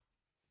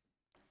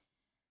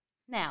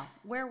Now,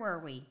 where were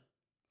we?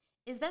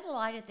 Is that a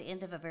light at the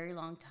end of a very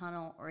long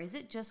tunnel, or is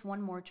it just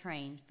one more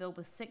train filled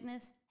with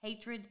sickness,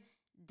 hatred,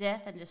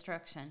 death, and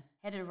destruction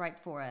headed right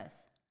for us?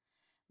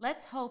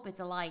 Let's hope it's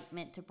a light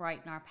meant to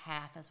brighten our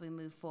path as we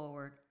move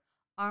forward,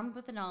 armed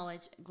with the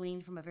knowledge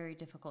gleaned from a very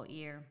difficult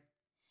year.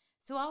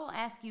 So I will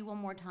ask you one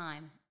more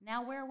time.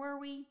 Now, where were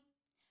we?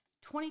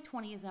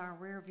 2020 is our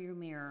rearview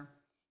mirror.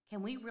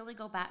 Can we really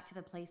go back to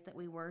the place that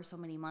we were so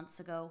many months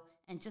ago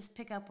and just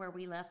pick up where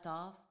we left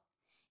off?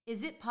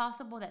 Is it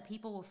possible that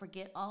people will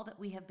forget all that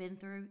we have been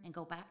through and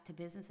go back to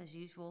business as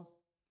usual?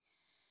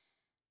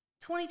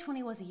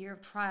 2020 was a year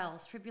of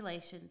trials,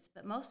 tribulations,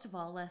 but most of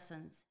all,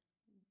 lessons.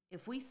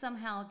 If we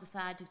somehow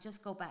decide to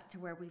just go back to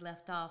where we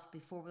left off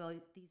before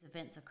these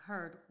events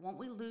occurred, won't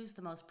we lose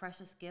the most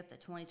precious gift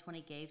that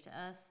 2020 gave to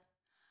us?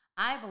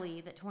 I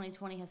believe that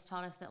 2020 has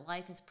taught us that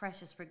life is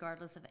precious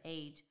regardless of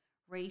age,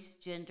 race,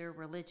 gender,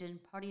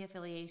 religion, party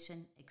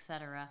affiliation,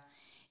 etc.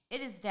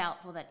 It is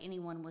doubtful that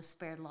anyone was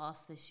spared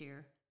loss this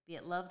year, be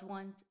it loved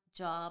ones,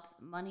 jobs,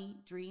 money,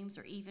 dreams,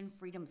 or even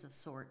freedoms of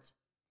sorts.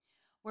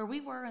 Where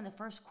we were in the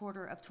first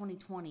quarter of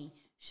 2020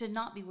 should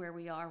not be where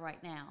we are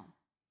right now.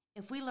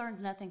 If we learned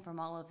nothing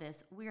from all of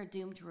this, we are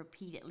doomed to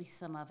repeat at least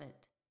some of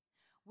it.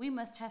 We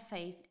must have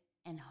faith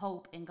and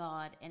hope in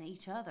God and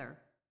each other,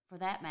 for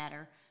that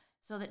matter,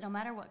 so that no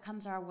matter what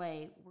comes our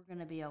way, we're going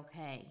to be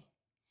okay.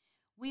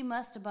 We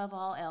must, above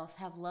all else,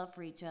 have love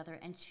for each other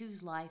and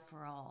choose life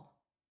for all.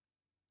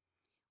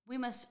 We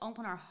must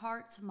open our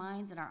hearts,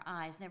 minds, and our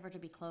eyes, never to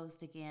be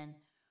closed again.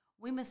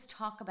 We must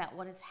talk about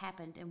what has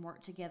happened and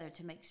work together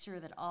to make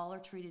sure that all are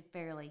treated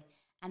fairly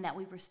and that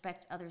we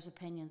respect others'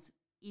 opinions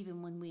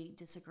even when we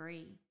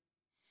disagree.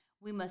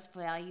 We must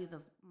value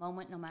the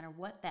moment no matter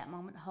what that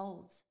moment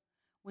holds.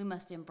 We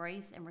must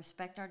embrace and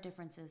respect our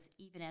differences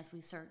even as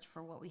we search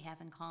for what we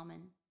have in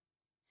common.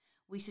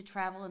 We should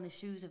travel in the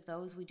shoes of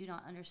those we do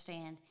not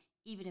understand,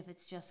 even if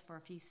it's just for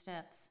a few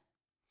steps.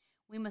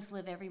 We must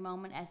live every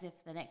moment as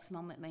if the next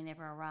moment may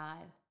never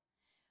arrive.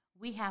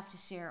 We have to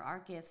share our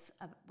gifts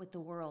with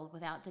the world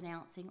without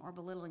denouncing or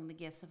belittling the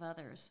gifts of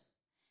others.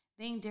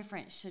 Being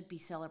different should be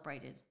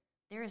celebrated.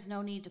 There is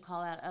no need to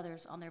call out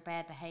others on their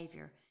bad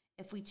behavior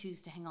if we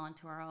choose to hang on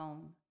to our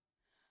own.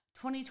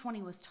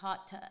 2020 was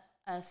taught to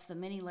us the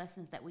many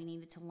lessons that we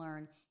needed to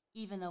learn,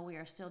 even though we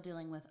are still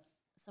dealing with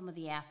some of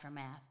the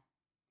aftermath.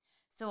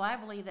 So I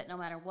believe that no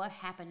matter what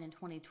happened in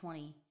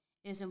 2020,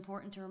 it is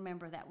important to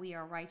remember that we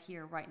are right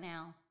here, right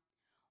now.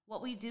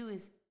 What we do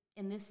is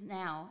in this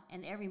now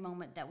and every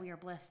moment that we are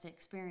blessed to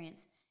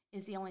experience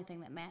is the only thing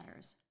that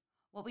matters.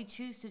 What we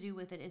choose to do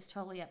with it is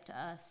totally up to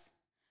us.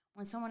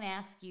 When someone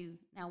asks you,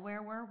 now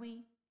where were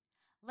we?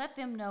 Let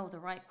them know the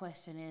right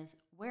question is,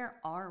 where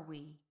are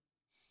we?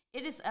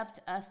 It is up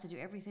to us to do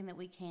everything that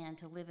we can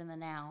to live in the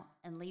now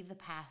and leave the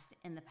past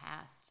in the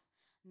past,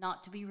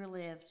 not to be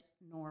relived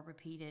nor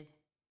repeated.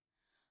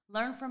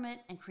 Learn from it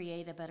and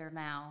create a better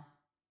now.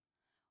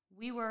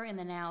 We were in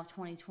the now of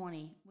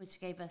 2020, which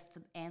gave us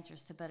the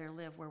answers to better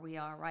live where we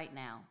are right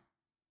now.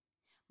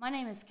 My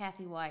name is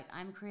Kathy White.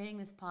 I'm creating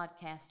this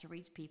podcast to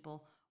reach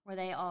people where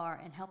they are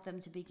and help them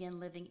to begin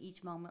living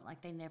each moment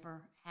like they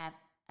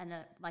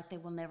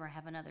will never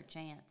have another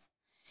chance.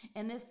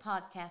 In this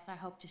podcast, I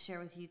hope to share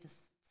with you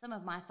some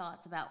of my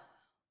thoughts about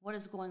what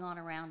is going on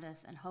around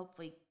us and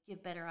hopefully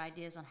give better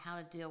ideas on how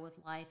to deal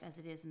with life as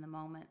it is in the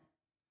moment.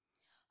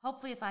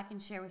 Hopefully, if I can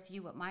share with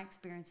you what my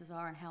experiences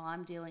are and how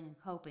I'm dealing and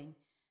coping,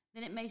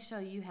 then it may show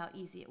you how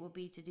easy it will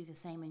be to do the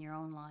same in your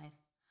own life.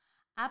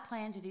 I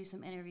plan to do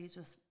some interviews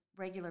with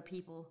regular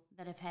people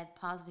that have had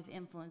positive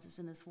influences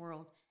in this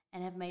world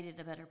and have made it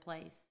a better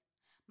place.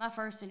 My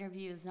first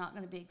interview is not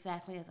going to be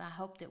exactly as I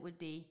hoped it would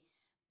be,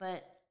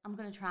 but I'm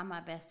going to try my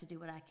best to do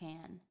what I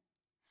can.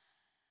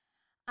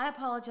 I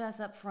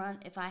apologize up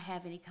front if I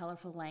have any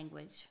colorful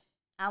language.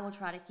 I will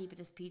try to keep it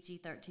as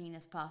PG-13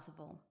 as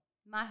possible.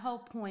 My whole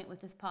point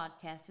with this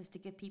podcast is to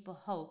give people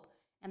hope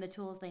and the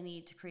tools they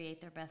need to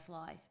create their best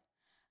life,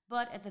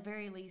 but at the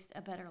very least,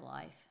 a better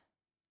life.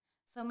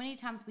 So many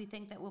times we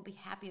think that we'll be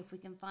happy if we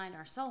can find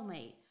our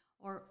soulmate,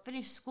 or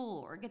finish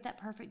school, or get that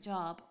perfect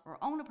job, or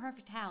own a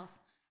perfect house,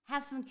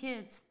 have some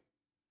kids.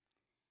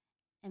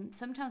 And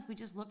sometimes we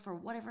just look for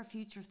whatever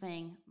future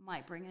thing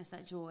might bring us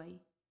that joy.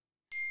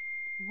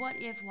 What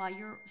if while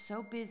you're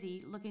so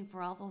busy looking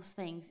for all those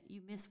things,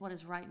 you miss what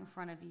is right in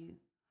front of you?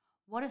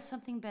 What if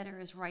something better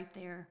is right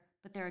there,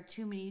 but there are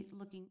too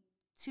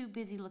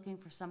busy looking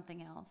for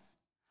something else?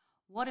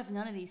 What if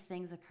none of these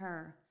things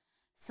occur?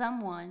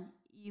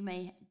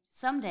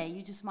 Someday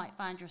you just might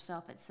find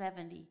yourself at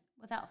 70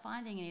 without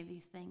finding any of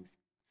these things.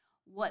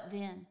 What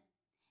then?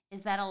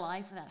 Is that a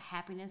life without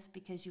happiness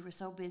because you were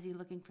so busy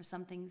looking for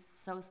something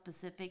so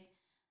specific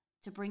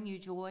to bring you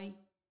joy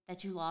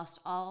that you lost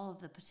all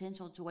of the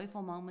potential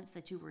joyful moments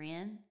that you were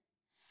in?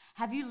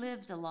 Have you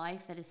lived a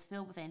life that is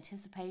filled with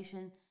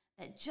anticipation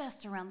that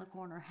just around the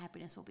corner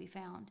happiness will be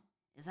found?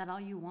 Is that all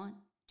you want?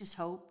 Just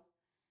hope?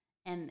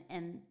 And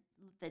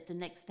that the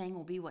next thing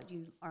will be what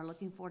you are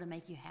looking for to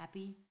make you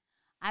happy?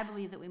 I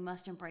believe that we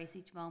must embrace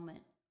each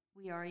moment.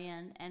 we are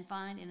in and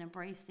find and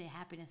embrace the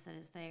happiness that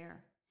is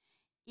there.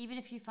 Even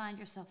if you find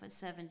yourself at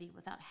 70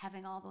 without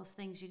having all those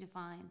things you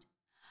defined,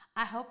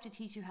 I hope to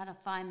teach you how to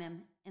find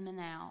them in the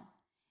now.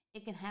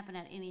 It can happen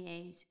at any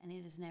age, and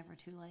it is never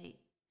too late.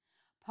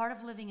 Part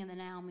of living in the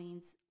now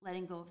means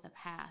letting go of the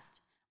past.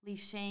 Leave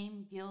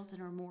shame, guilt,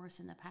 and remorse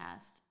in the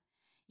past.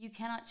 You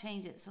cannot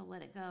change it, so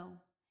let it go.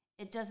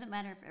 It doesn't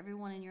matter if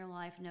everyone in your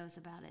life knows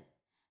about it.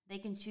 They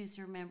can choose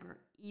to remember,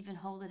 even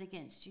hold it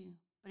against you.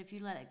 But if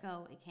you let it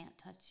go, it can't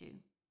touch you.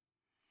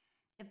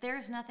 If there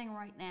is nothing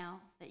right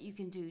now that you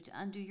can do to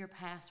undo your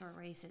past or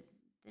erase it,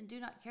 then do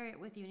not carry it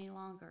with you any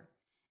longer.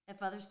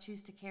 If others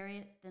choose to carry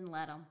it, then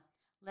let them.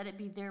 Let it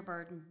be their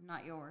burden,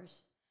 not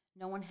yours.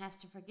 No one has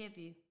to forgive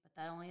you, but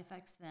that only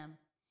affects them.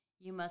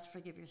 You must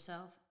forgive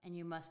yourself, and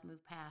you must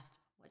move past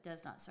what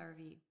does not serve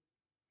you.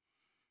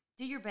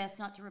 Do your best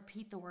not to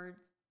repeat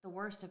the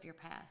worst of your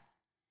past.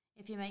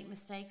 If you make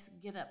mistakes,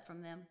 get up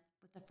from them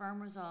with the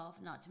firm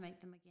resolve not to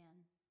make them again.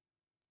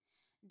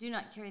 Do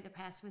not carry the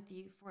past with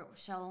you, for it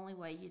shall only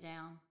weigh you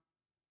down.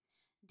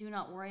 Do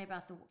not worry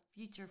about the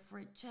future, for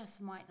it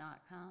just might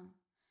not come.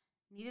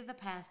 Neither the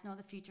past nor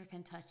the future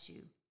can touch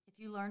you if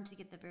you learn to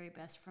get the very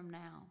best from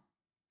now.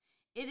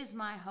 It is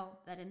my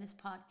hope that in this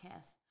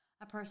podcast,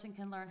 a person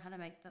can learn how to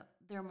make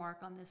their mark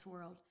on this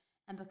world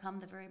and become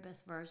the very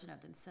best version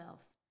of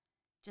themselves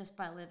just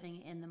by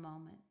living in the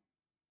moment.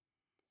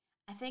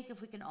 I think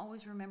if we can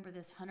always remember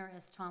this Hunter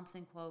S.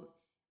 Thompson quote,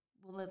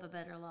 we'll live a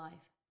better life.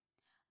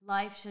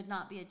 Life should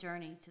not be a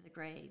journey to the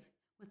grave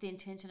with the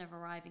intention of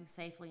arriving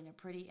safely in a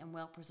pretty and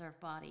well-preserved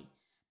body,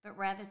 but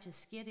rather to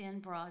skid in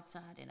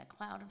broadside in a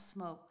cloud of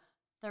smoke,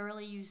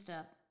 thoroughly used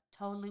up,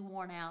 totally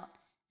worn out,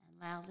 and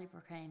loudly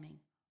proclaiming,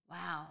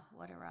 wow,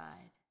 what a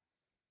ride.